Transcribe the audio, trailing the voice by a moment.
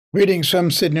Greetings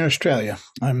from Sydney, Australia.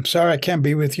 I'm sorry I can't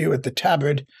be with you at the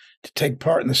Tabbard to take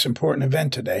part in this important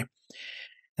event today.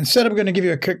 Instead, I'm going to give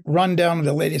you a quick rundown of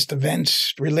the latest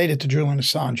events related to Julian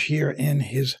Assange here in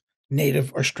his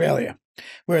native Australia,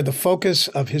 where the focus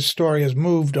of his story has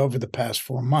moved over the past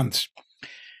 4 months.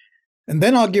 And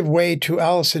then I'll give way to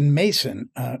Alison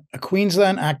Mason, a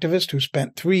Queensland activist who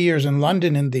spent 3 years in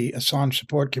London in the Assange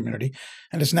support community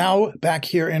and is now back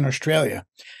here in Australia.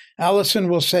 Alison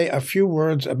will say a few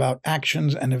words about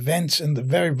actions and events in the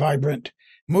very vibrant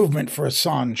movement for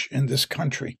Assange in this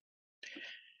country.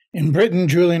 In Britain,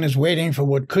 Julian is waiting for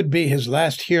what could be his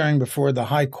last hearing before the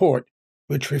High Court,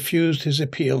 which refused his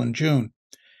appeal in June.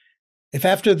 If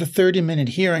after the 30-minute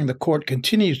hearing the court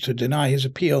continues to deny his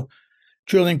appeal,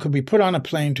 Julian could be put on a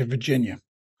plane to Virginia.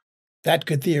 That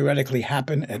could theoretically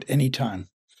happen at any time.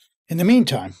 In the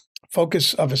meantime,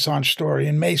 focus of Assange's story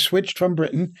in May switched from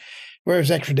Britain, where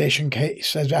his extradition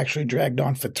case has actually dragged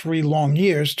on for 3 long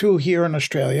years, to here in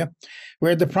Australia,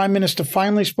 where the Prime Minister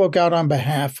finally spoke out on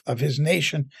behalf of his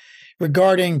nation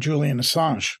regarding Julian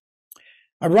Assange.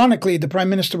 Ironically, the Prime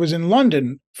Minister was in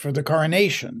London for the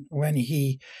coronation when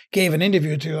he gave an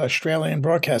interview to the Australian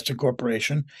Broadcasting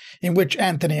Corporation, in which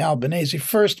Anthony Albanese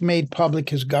first made public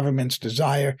his government's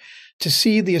desire to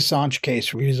see the Assange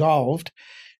case resolved,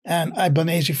 and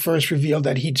Albanese first revealed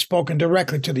that he'd spoken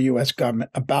directly to the U.S. government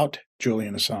about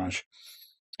Julian Assange.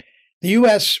 The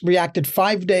U.S. reacted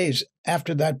 5 days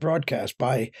after that broadcast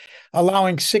by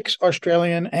allowing 6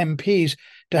 Australian MPs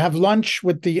to have lunch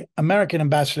with the American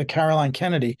ambassador Caroline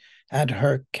Kennedy at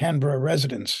her Canberra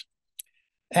residence.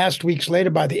 Asked weeks later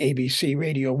by the ABC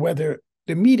radio whether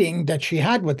the meeting that she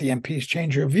had with the MPs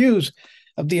changed her views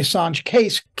of the Assange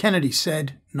case, Kennedy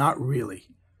said, "Not really."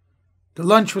 The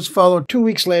lunch was followed 2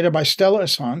 weeks later by Stella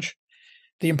Assange,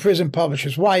 the imprisoned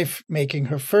publisher's wife, making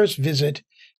her first visit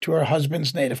to her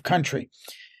husband's native country.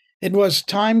 It was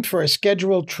timed for a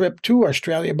scheduled trip to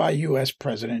Australia by U.S.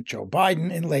 President Joe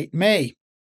Biden in late May,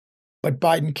 but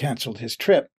Biden canceled his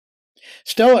trip.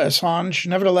 Stella Assange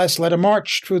nevertheless led a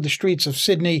march through the streets of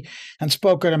Sydney and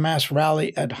spoke at a mass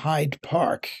rally at Hyde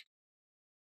Park.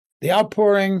 The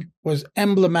outpouring was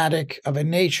emblematic of a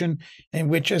nation in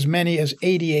which as many as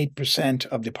 88%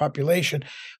 of the population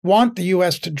want the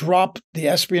U.S. to drop the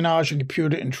espionage and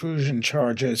computer intrusion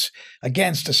charges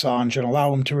against Assange and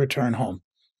allow him to return home.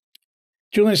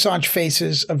 Julian Assange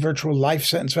faces a virtual life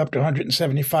sentence of up to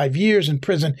 175 years in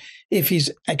prison if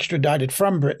he's extradited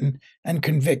from Britain and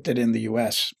convicted in the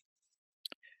U.S.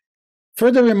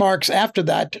 Further remarks after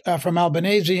that from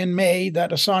Albanese in May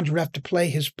that Assange would have to play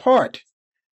his part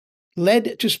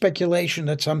led to speculation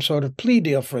that some sort of plea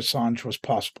deal for Assange was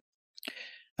possible.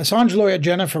 Assange lawyer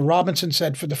Jennifer Robinson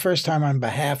said for the first time on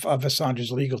behalf of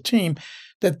Assange's legal team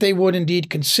that they would indeed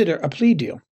consider a plea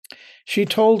deal. She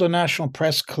told a National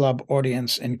Press Club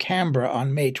audience in Canberra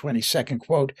on May 22nd,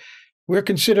 quote, "We're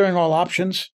considering all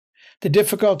options. The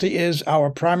difficulty is our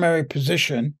primary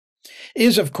position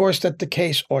is, of course, that the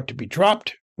case ought to be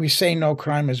dropped. We say no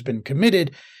crime has been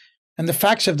committed, and the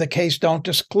facts of the case don't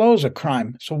disclose a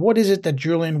crime. So what is it that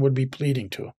Julian would be pleading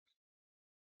to?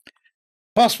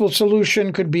 Possible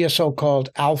solution could be a so-called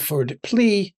Alford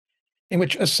plea, in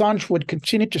which Assange would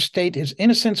continue to state his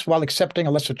innocence while accepting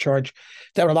a lesser charge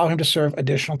that would allow him to serve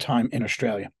additional time in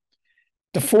Australia.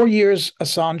 The 4 years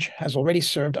Assange has already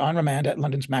served on remand at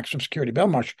London's maximum security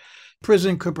Belmarsh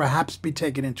prison could perhaps be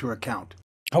taken into account.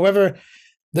 However,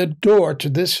 the door to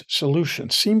this solution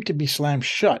seemed to be slammed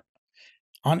shut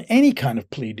on any kind of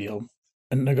plea deal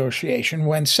and negotiation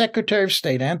when Secretary of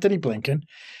State Antony Blinken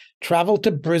traveled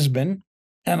to Brisbane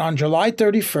and on July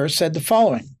 31st said the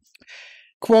following,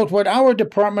 quote, "What our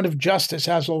Department of Justice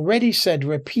has already said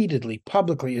repeatedly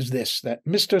publicly is this, that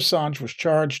Mr. Assange was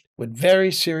charged with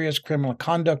very serious criminal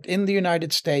conduct in the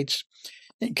United States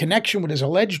in connection with his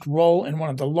alleged role in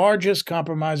one of the largest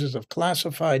compromises of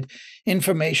classified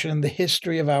information in the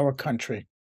history of our country.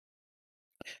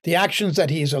 The actions that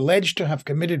he is alleged to have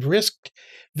committed risked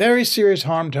very serious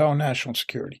harm to our national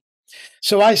security.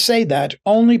 So I say that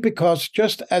only because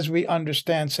just as we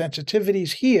understand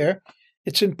sensitivities here,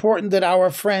 it's important that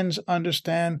our friends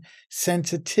understand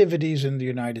sensitivities in the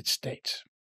United States."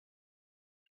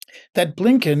 That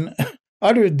Blinken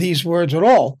uttered these words at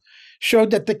all showed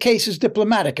that the case is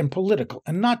diplomatic and political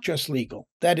and not just legal,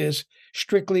 that is,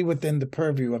 strictly within the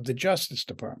purview of the Justice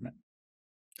Department.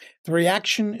 The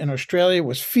reaction in Australia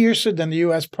was fiercer than the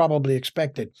U.S. probably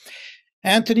expected.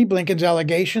 Antony Blinken's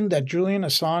allegation that Julian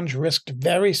Assange risked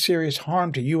very serious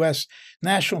harm to U.S.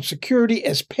 national security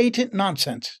is patent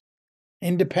nonsense,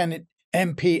 Independent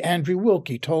MP Andrew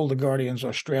Wilkie told the Guardian's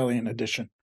Australian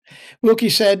edition. Wilkie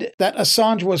said that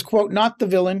Assange was, quote, "not the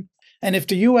villain And if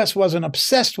the U.S. wasn't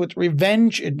obsessed with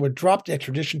revenge, it would drop the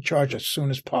extradition charge as soon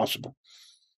as possible.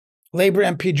 Labour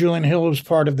MP Julian Hill, who's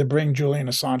part of the Bring Julian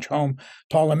Assange Home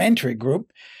parliamentary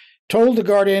group, told The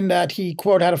Guardian that he,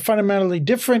 quote, had a fundamentally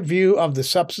different view of the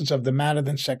substance of the matter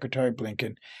than Secretary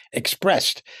Blinken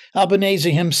expressed.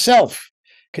 Albanese himself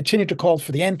continued to call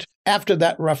for the end after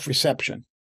that rough reception.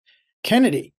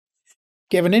 Kennedy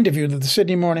gave an interview to the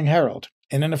Sydney Morning Herald,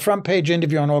 and in a front-page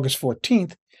interview on August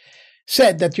 14th,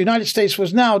 said that the United States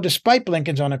was now, despite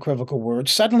Blinken's unequivocal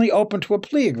words, suddenly open to a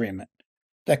plea agreement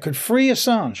that could free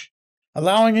Assange,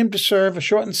 allowing him to serve a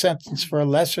shortened sentence for a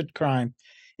lesser crime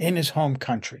in his home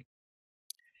country.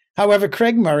 However,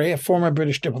 Craig Murray, a former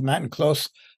British diplomat and close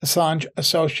Assange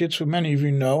associate, who many of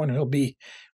you know, and he'll be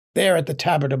there at the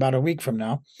Tabbard about a week from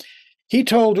now, he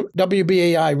told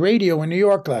WBAI Radio in New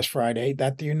York last Friday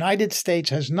that the United States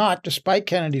has not, despite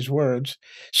Kennedy's words,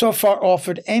 so far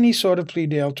offered any sort of plea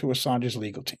deal to Assange's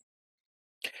legal team.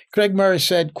 Craig Murray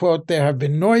said, quote, there have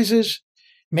been noises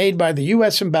made by the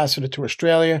U.S. ambassador to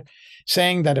Australia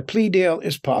saying that a plea deal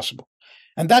is possible.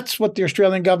 And that's what the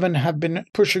Australian government have been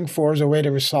pushing for as a way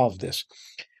to resolve this.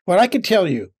 What I can tell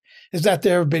you is that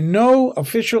there have been no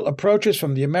official approaches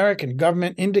from the American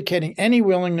government indicating any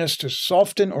willingness to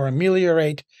soften or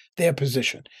ameliorate their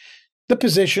position. The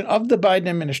position of the Biden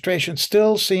administration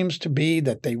still seems to be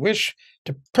that they wish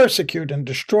to persecute and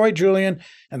destroy Julian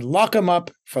and lock him up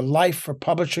for life for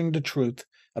publishing the truth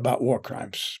about war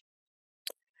crimes.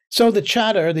 So the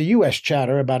chatter, the U.S.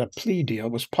 chatter about a plea deal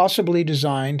was possibly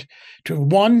designed to,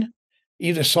 one,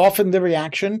 either soften the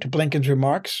reaction to Blinken's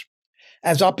remarks,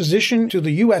 as opposition to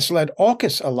the U.S.-led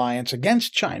AUKUS alliance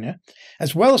against China,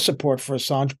 as well as support for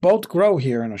Assange, both grow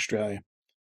here in Australia.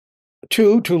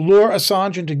 Two, to lure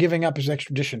Assange into giving up his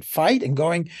extradition fight and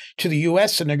going to the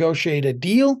U.S. to negotiate a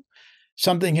deal,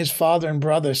 something his father and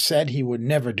brother said he would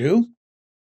never do,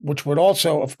 which would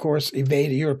also, of course,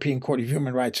 evade a European Court of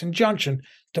Human Rights injunction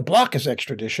to block his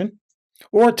extradition.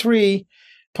 Or three,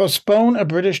 postpone a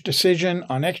British decision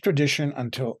on extradition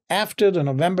until after the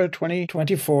November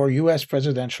 2024 U.S.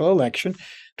 presidential election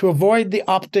to avoid the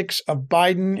optics of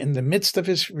Biden in the midst of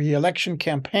his re-election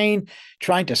campaign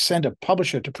trying to send a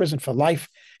publisher to prison for life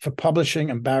for publishing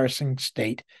embarrassing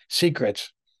state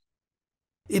secrets.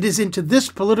 It is into this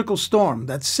political storm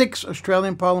that 6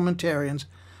 Australian parliamentarians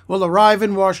will arrive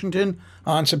in Washington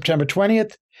on September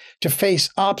 20th to face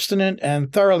obstinate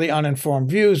and thoroughly uninformed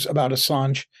views about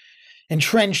Assange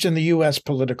entrenched in the U.S.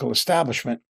 political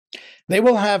establishment. They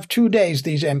will have 2 days,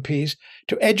 these MPs,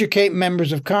 to educate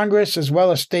members of Congress as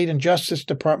well as State and Justice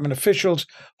Department officials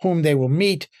whom they will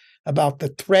meet about the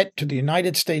threat to the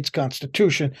United States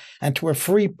Constitution and to a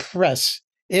free press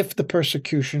if the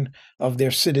persecution of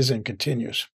their citizen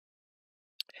continues.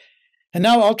 And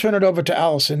now I'll turn it over to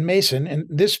Alison Mason in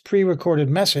this pre-recorded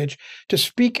message to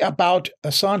speak about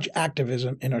Assange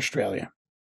activism in Australia.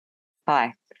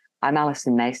 Hi, I'm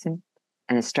Alison Mason,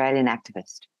 an Australian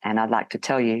activist, and I'd like to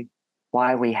tell you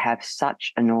why we have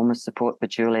such enormous support for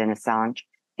Julian Assange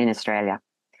in Australia.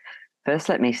 First,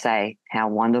 let me say how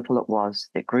wonderful it was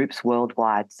that groups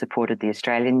worldwide supported the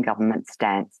Australian government's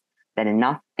stance that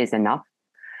enough is enough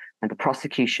and the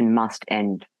prosecution must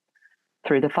end.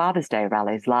 Through the Father's Day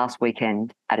rallies last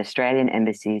weekend at Australian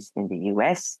embassies in the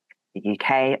US, the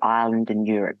UK, Ireland, and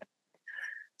Europe.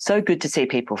 So good to see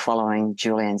people following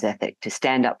Julian's ethic to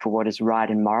stand up for what is right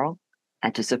and moral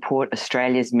and to support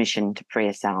Australia's mission to free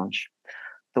Assange.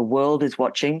 The world is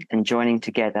watching and joining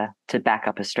together to back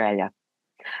up Australia.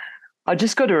 I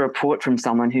just got a report from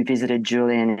someone who visited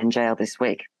Julian in jail this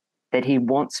week that he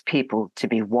wants people to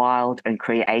be wild and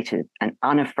creative and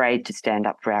unafraid to stand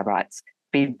up for our rights.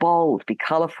 Be bold, be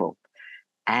colourful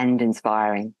and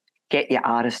inspiring. Get your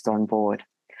artists on board.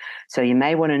 So you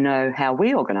may want to know how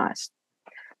we organise.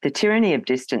 The tyranny of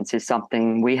distance is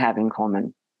something we have in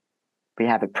common. We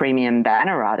have a premium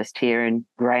banner artist here in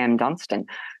Graham Dunstan,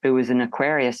 who is an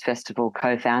Aquarius Festival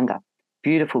co-founder.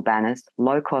 Beautiful banners,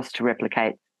 low cost to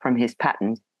replicate from his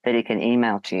pattern that he can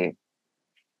email to you.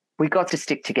 We got to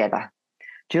stick together.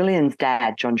 Julian's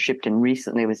dad, John Shipton,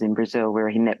 recently was in Brazil where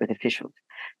he met with officials,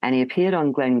 and he appeared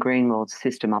on Glenn Greenwald's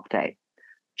System Update.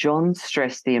 John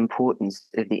stressed the importance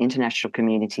of the international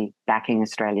community backing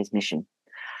Australia's mission.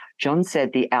 John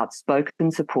said the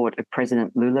outspoken support of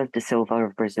President Lula da Silva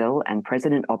of Brazil and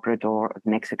President Obrador of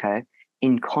Mexico,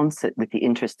 in concert with the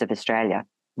interest of Australia,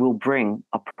 will bring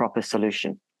a proper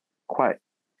solution. Quote,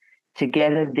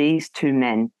 together, these two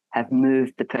men have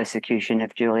moved the persecution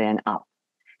of Julian up,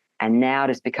 and now it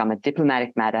has become a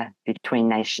diplomatic matter between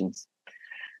nations.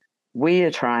 We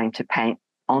are trying to paint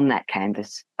on that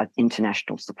canvas of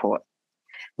international support.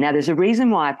 Now, there's a reason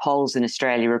why polls in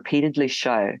Australia repeatedly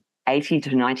show 80 to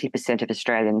 90% of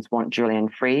Australians want Julian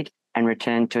freed and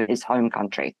returned to his home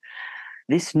country.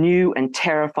 This new and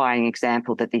terrifying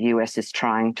example that the US is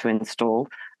trying to install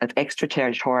of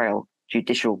extraterritorial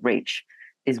judicial reach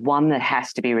is one that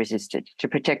has to be resisted to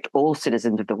protect all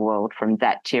citizens of the world from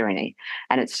that tyranny.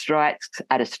 And it strikes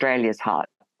at Australia's heart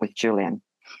with Julian.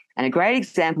 And a great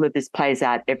example of this plays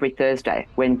out every Thursday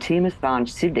when Team Assange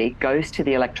Sydney goes to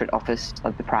the electorate office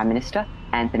of the Prime Minister,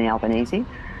 Anthony Albanese,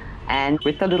 and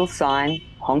with the little sign,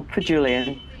 honk for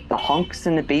Julian, the honks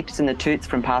and the beeps and the toots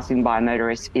from passing by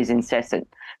motorists is incessant.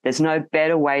 There's no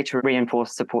better way to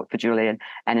reinforce support for Julian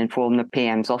and inform the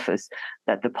PM's office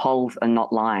that the polls are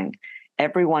not lying.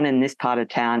 Everyone in this part of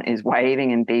town is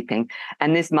waving and beeping,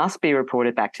 and this must be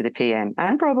reported back to the PM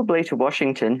and probably to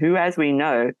Washington, who, as we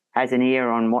know, has an ear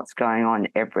on what's going on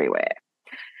everywhere.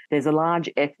 There's a large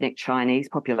ethnic Chinese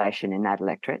population in that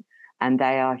electorate, and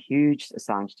they are huge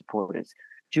Assange supporters.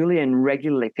 Julian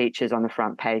regularly features on the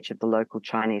front page of the local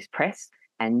Chinese press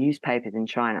and newspapers in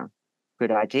China. Good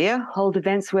idea. Hold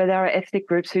events where there are ethnic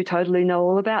groups who totally know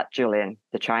all about Julian.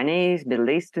 The Chinese,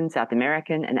 Middle Eastern, South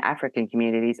American, and African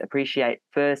communities appreciate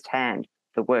firsthand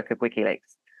the work of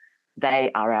WikiLeaks.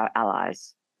 They are our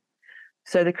allies.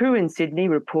 So the crew in Sydney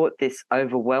report this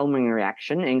overwhelming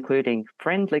reaction, including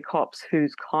friendly cops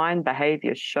whose kind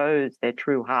behaviour shows their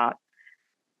true heart.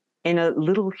 In a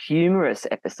little humorous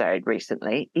episode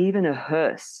recently, even a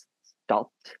hearse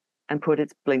stopped and put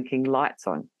its blinking lights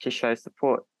on to show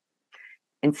support.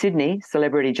 In Sydney,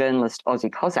 celebrity journalist Ozzy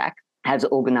Kozak has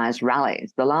organised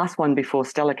rallies, the last one before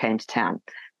Stella came to town.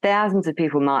 Thousands of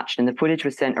people marched and the footage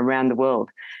was sent around the world.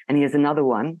 And he has another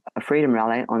one, a freedom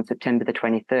rally, on September the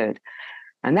 23rd.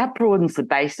 And that broadens the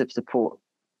base of support.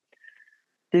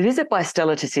 The visit by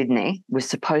Stella to Sydney was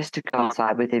supposed to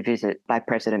coincide with a visit by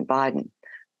President Biden.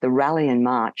 The rally in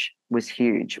March was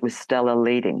huge, with Stella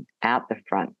leading out the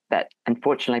front, but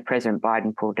unfortunately President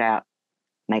Biden pulled out.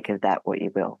 Make of that what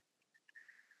you will.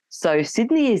 So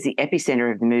Sydney is the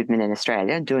epicentre of the movement in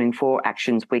Australia, doing 4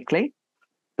 actions weekly.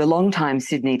 The long-time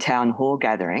Sydney Town Hall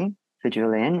gathering for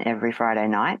Julian every Friday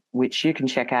night, which you can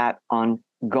check out on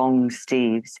Gong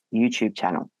Steve's YouTube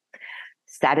channel.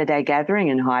 Saturday gathering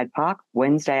in Hyde Park,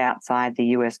 Wednesday outside the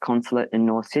US consulate in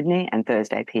North Sydney, and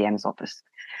Thursday PM's office.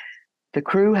 The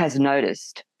crew has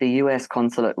noticed the US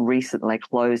consulate recently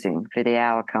closing for the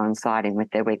hour coinciding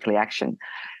with their weekly action.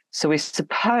 So we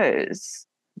suppose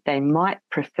they might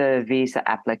prefer visa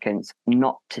applicants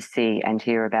not to see and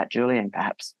hear about Julian,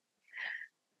 perhaps.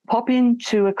 Pop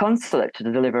into a consulate to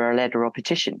deliver a letter or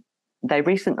petition. They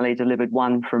recently delivered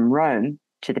one from Rome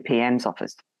to the PM's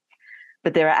office.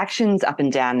 But there are actions up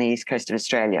and down the east coast of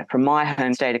Australia, from my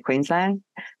home state of Queensland,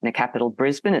 in the capital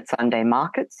Brisbane at Sunday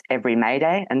markets every May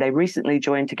Day, and they recently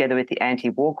joined together with the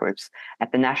anti-war groups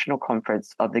at the national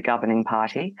conference of the governing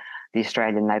party, the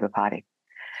Australian Labor Party.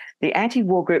 The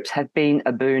anti-war groups have been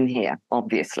a boon here,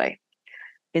 obviously.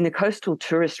 In the coastal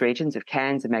tourist regions of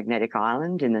Cairns and Magnetic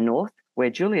Island in the north, where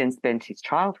Julian spent his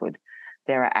childhood,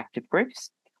 there are active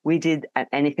groups. We did an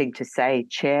Anything to Say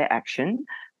chair action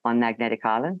on Magnetic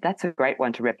Island. That's a great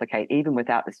one to replicate even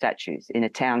without the statues, in a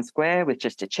town square with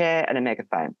just a chair and a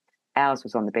megaphone. Ours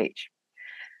was on the beach.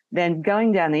 Then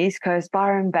going down the east coast,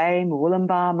 Byron Bay,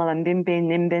 Murwillumbah, Mullumbimby,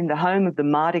 Nimbin, the home of the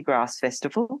Mardi Gras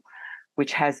Festival,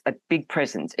 which has a big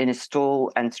presence in a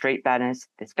stall and street banners.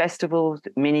 There's festivals,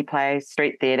 mini plays,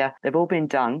 street theatre. They've all been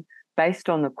done based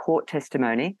on the court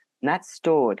testimony, and that's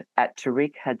stored at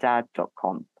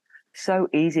tariqhaddad.com. So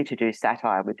easy to do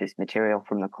satire with this material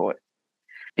from the court.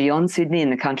 Beyond Sydney, in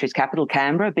the country's capital,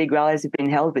 Canberra, big rallies have been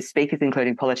held with speakers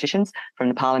including politicians from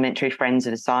the Parliamentary Friends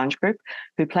of Assange group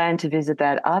who plan to visit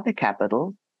that other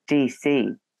capital,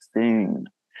 DC, soon.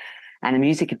 And a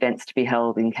music event's to be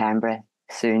held in Canberra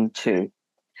soon too.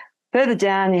 Further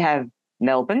down, you have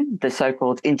Melbourne, the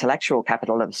so-called intellectual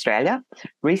capital of Australia.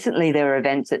 Recently, there were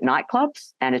events at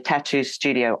nightclubs and a tattoo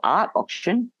studio art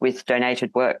auction with donated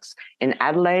works. In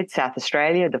Adelaide, South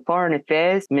Australia, the Foreign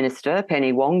Affairs Minister,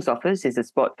 Penny Wong's office, is a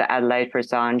spot for Adelaide for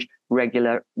Assange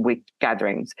regular week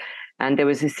gatherings. And there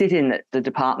was a sit-in at the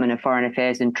Department of Foreign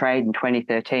Affairs and Trade in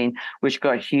 2013, which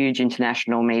got huge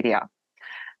international media.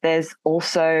 There's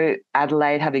also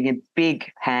Adelaide having a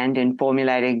big hand in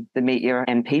formulating the Meet Your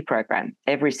MP program.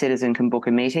 Every citizen can book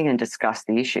a meeting and discuss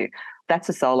the issue. That's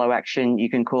a solo action you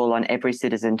can call on every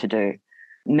citizen to do.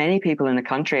 Many people in the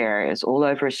country areas all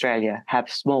over Australia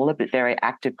have smaller but very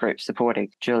active groups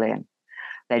supporting Julian.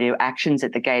 They do actions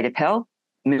at the Gate of Hell,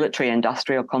 military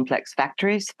industrial complex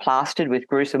factories plastered with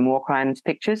gruesome war crimes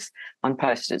pictures on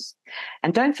posters.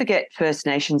 And don't forget First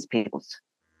Nations peoples.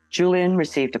 Julian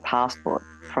received a passport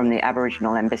from the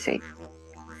Aboriginal Embassy,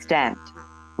 stamped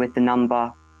with the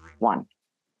number one.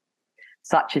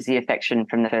 Such is the affection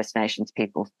from the First Nations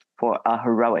people for a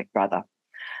heroic brother.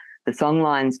 The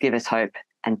songlines give us hope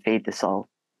and feed the soul.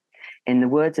 In the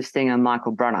words of singer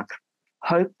Michael Brannock,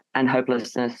 hope and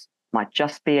hopelessness might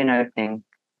just be an opening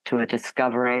to a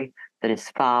discovery that is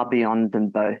far beyond them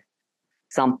both.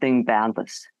 Something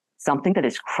boundless, something that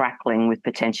is crackling with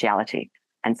potentiality,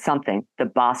 and something the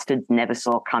bastards never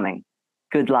saw coming.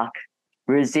 Good luck.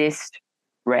 Resist,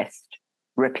 rest,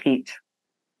 repeat.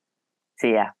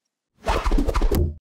 See ya.